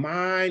whose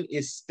mind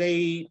is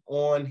stayed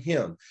on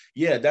him.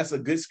 Yeah, that's a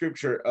good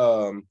scripture.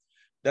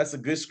 That's a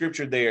good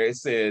scripture there. It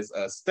says,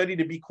 study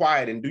to be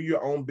quiet and do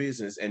your own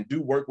business and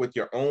do work with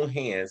your own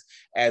hands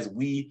as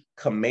we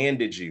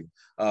commanded you.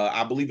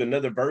 I believe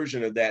another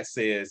version of that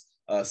says,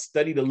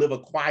 study to live a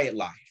quiet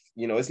life.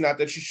 You know, it's not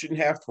that you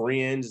shouldn't have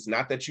friends. It's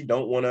not that you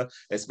don't want to,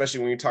 especially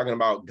when you're talking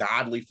about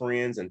godly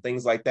friends and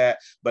things like that.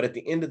 But at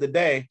the end of the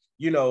day,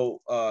 you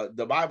know,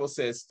 the Bible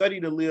says, study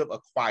to live a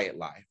quiet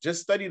life.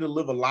 Just study to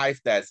live a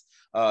life that's,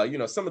 you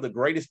know, some of the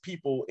greatest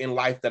people in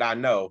life that I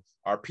know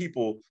are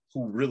people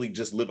who really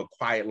just live a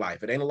quiet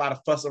life. It ain't a lot of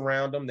fuss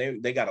around them.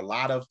 They got a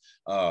lot of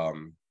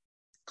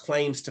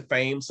claims to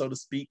fame, so to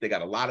speak. They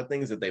got a lot of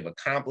things that they've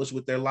accomplished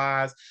with their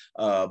lives,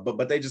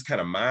 but they just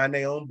kind of mind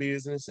their own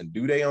business and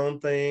do their own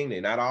thing.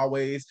 They're not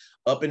always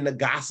up in the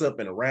gossip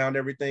and around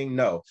everything.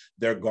 No,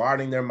 they're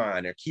guarding their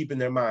mind. They're keeping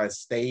their mind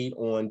stayed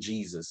on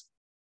Jesus.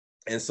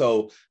 And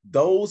so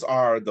those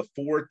are the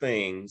four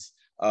things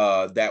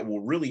that will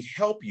really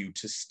help you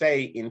to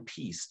stay in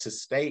peace, to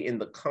stay in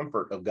the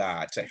comfort of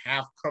God, to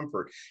have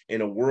comfort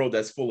in a world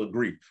that's full of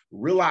grief,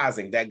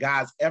 realizing that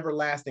God's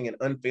everlasting and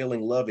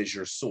unfailing love is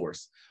your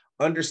source.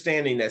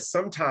 Understanding that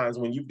sometimes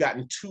when you've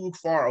gotten too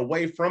far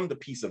away from the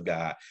peace of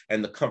God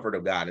and the comfort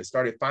of God and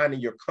started finding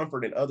your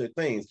comfort in other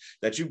things,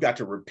 that you've got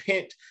to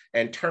repent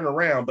and turn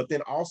around, but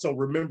then also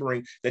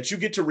remembering that you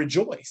get to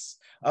rejoice.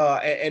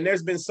 And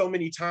there's been so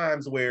many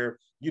times where,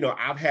 you know,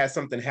 I've had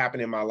something happen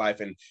in my life,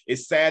 and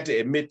it's sad to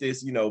admit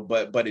this, you know,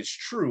 but it's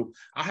true.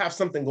 I have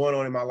something going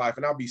on in my life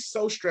and I'll be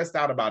so stressed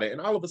out about it. And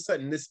all of a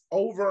sudden this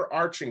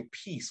overarching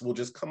peace will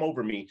just come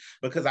over me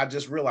because I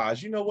just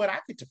realized, you know what, I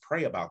get to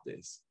pray about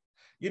this.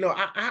 You know,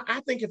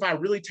 I think if I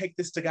really take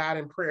this to God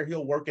in prayer,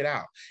 he'll work it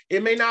out.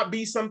 It may not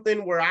be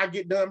something where I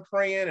get done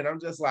praying and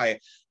I'm just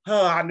like,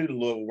 oh, I knew the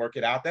Lord would work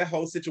it out. That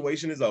whole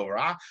situation is over.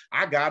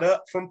 I got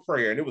up from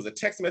prayer and it was a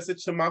text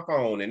message to my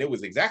phone and it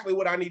was exactly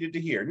what I needed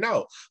to hear.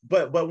 No,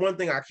 but one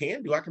thing I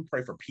can do, I can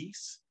pray for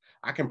peace.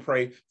 I can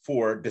pray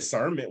for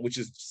discernment, which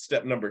is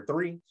step number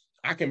 3.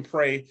 I can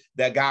pray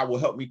that God will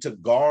help me to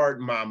guard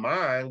my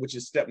mind, which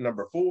is step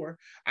number 4.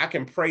 I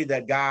can pray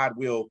that God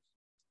will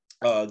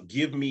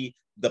give me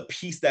the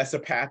peace that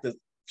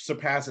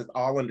surpasses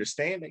all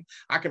understanding.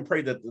 I can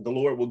pray that the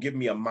Lord will give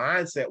me a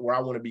mindset where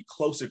I want to be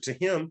closer to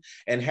him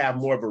and have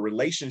more of a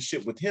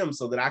relationship with him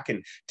so that I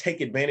can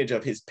take advantage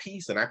of his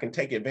peace and I can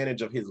take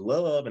advantage of his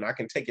love and I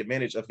can take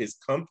advantage of his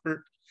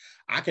comfort.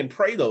 I can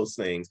pray those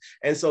things.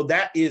 And so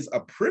that is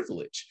a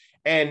privilege.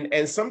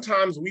 And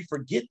sometimes we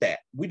forget that.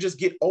 We just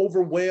get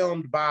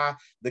overwhelmed by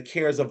the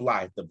cares of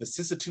life. The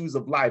vicissitudes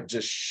of life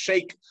just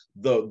shake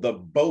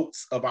the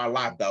boats of our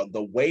life,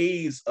 the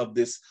waves of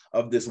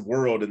this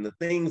world, and the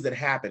things that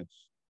happen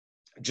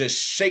just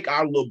shake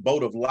our little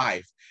boat of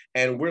life.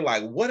 And we're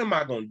like, what am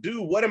I going to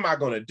do? What am I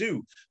going to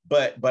do?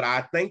 But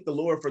I thank the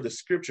Lord for the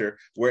scripture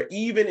where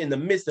even in the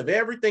midst of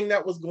everything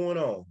that was going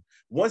on,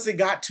 once it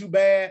got too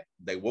bad,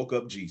 they woke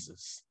up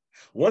Jesus.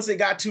 Once it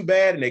got too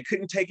bad and they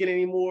couldn't take it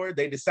anymore,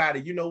 they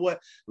decided, you know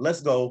what,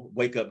 let's go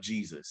wake up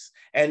Jesus.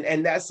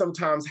 And that's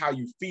sometimes how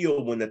you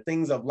feel when the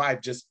things of life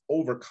just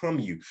overcome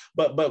you.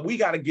 But we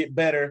got to get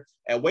better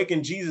at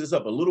waking Jesus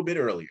up a little bit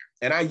earlier.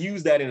 And I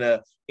use that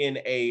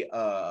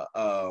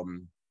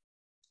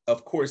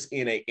of course,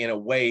 in a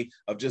way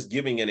of just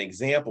giving an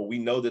example. We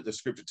know that the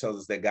scripture tells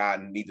us that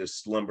God neither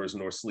slumbers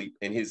nor sleep.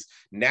 In his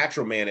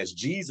natural man as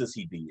Jesus,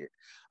 he did.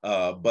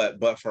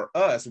 But for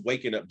us,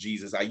 waking up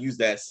Jesus, I use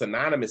that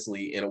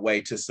synonymously in a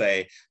way to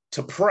say,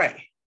 to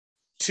pray,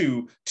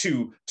 to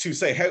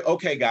say, hey,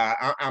 okay, God,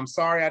 I'm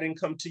sorry I didn't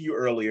come to you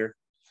earlier.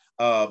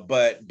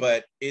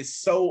 But it's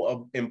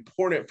so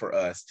important for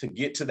us to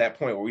get to that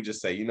point where we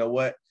just say, you know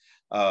what,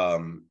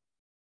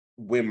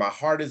 when my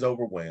heart is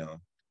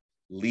overwhelmed,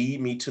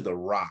 Lead me to the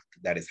rock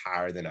that is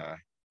higher than I.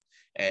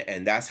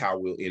 And that's how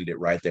we'll end it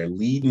right there.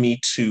 Lead me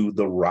to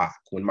the rock.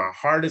 When my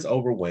heart is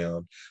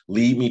overwhelmed,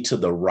 lead me to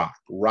the rock.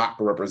 Rock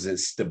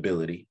represents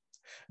stability.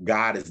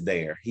 God is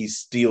there. He's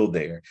still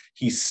there.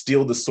 He's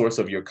still the source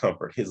of your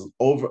comfort. His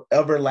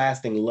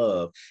everlasting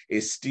love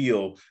is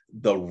still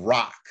the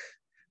rock,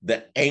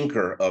 the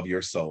anchor of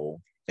your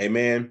soul.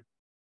 Amen.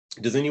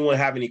 Does anyone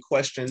have any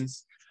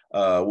questions?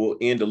 We'll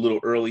end a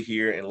little early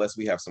here unless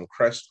we have some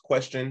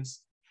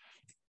questions.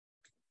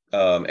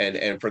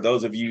 And for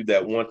those of you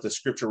that want the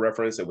scripture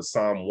reference, it was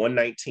Psalm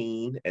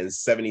 119 and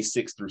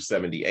 76 through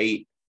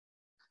 78,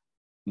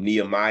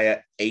 Nehemiah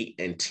 8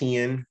 and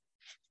 10,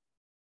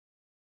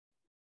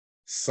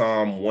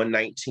 Psalm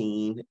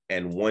 119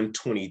 and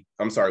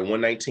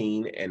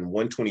 119 and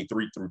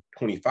 123 through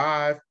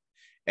 25,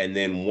 and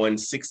then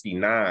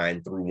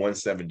 169 through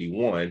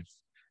 171.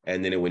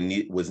 And then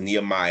it was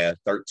Nehemiah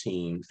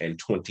 13 and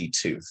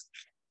 22.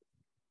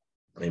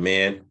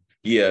 Amen.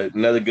 Yeah,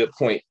 another good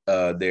point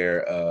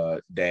there,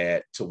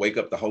 Dad, to wake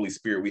up the Holy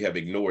Spirit we have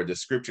ignored. The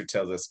scripture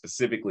tells us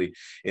specifically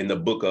in the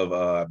book of,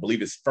 I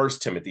believe it's 1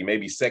 Timothy,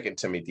 maybe 2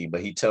 Timothy,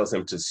 but he tells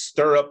him to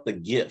stir up the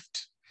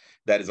gift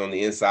that is on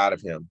the inside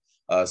of him.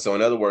 So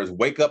in other words,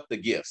 wake up the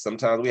gift.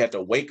 Sometimes we have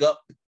to wake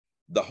up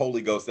the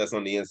Holy Ghost that's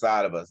on the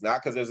inside of us,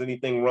 not because there's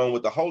anything wrong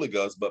with the Holy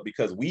Ghost, but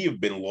because we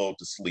have been lulled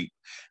to sleep,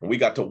 and we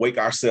got to wake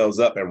ourselves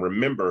up and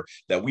remember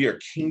that we are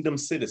kingdom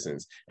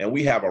citizens, and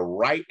we have a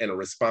right and a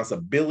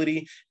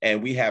responsibility,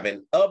 and we have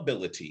an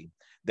ability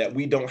that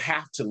we don't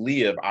have to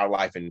live our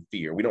life in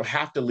fear. We don't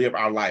have to live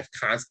our life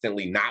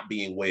constantly not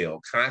being well,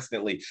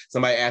 constantly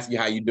somebody asks you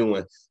how you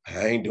doing.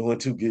 I ain't doing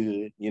too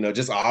good.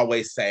 Just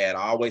always sad,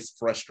 always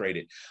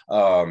frustrated.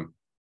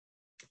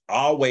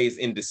 Always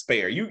in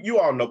despair. You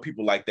all know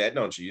people like that,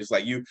 don't you? It's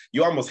like you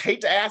almost hate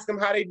to ask them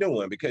how they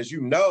doing, because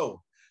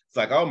it's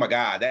like, oh my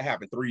God, that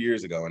happened 3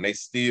 years ago, and they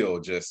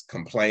still just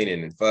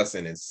complaining and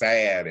fussing and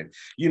sad. And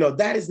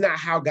that is not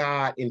how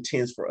God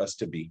intends for us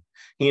to be.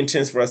 He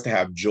intends for us to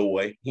have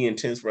joy. He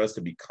intends for us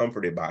to be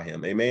comforted by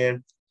him.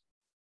 Amen.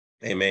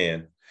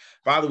 Amen.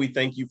 Father, we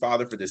thank you,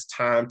 Father, for this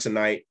time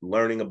tonight,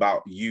 learning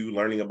about you,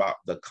 learning about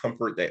the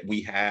comfort that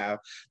we have,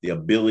 the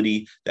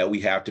ability that we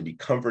have to be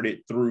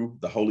comforted through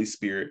the Holy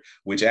Spirit,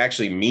 which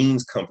actually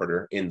means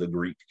comforter in the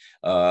Greek.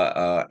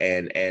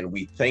 And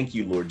we thank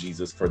you, Lord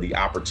Jesus, for the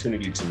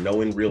opportunity to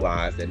know and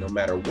realize that no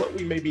matter what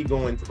we may be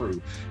going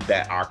through,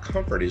 that our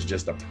comfort is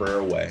just a prayer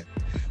away.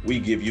 We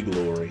give you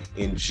glory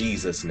in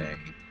Jesus'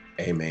 name.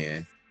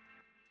 Amen.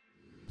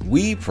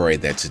 We pray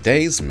that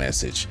today's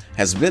message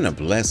has been a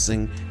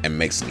blessing and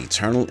makes an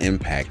eternal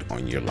impact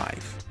on your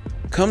life.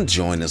 Come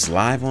join us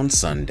live on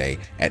Sunday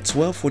at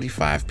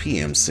 12:45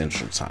 p.m.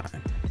 Central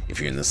Time. If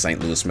you're in the St.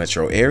 Louis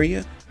metro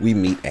area, we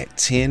meet at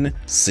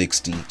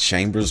 1060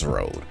 Chambers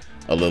Road,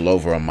 a little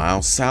over a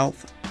mile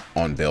south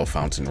on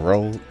Bellefontaine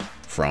Road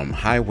from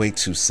Highway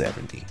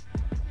 270.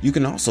 You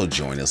can also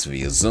join us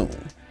via Zoom.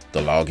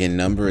 The login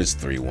number is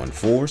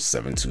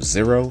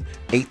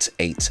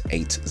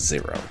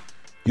 314-720-8880.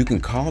 You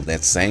can call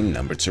that same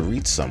number to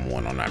reach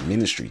someone on our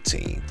ministry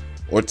team,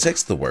 or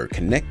text the word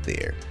CONNECT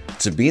there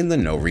to be in the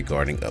know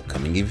regarding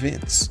upcoming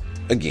events.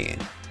 Again,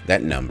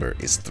 that number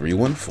is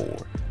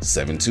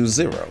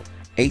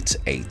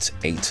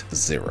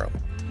 314-720-8880.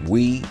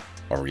 We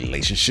are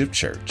Relationship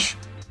Church.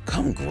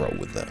 Come grow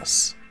with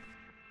us.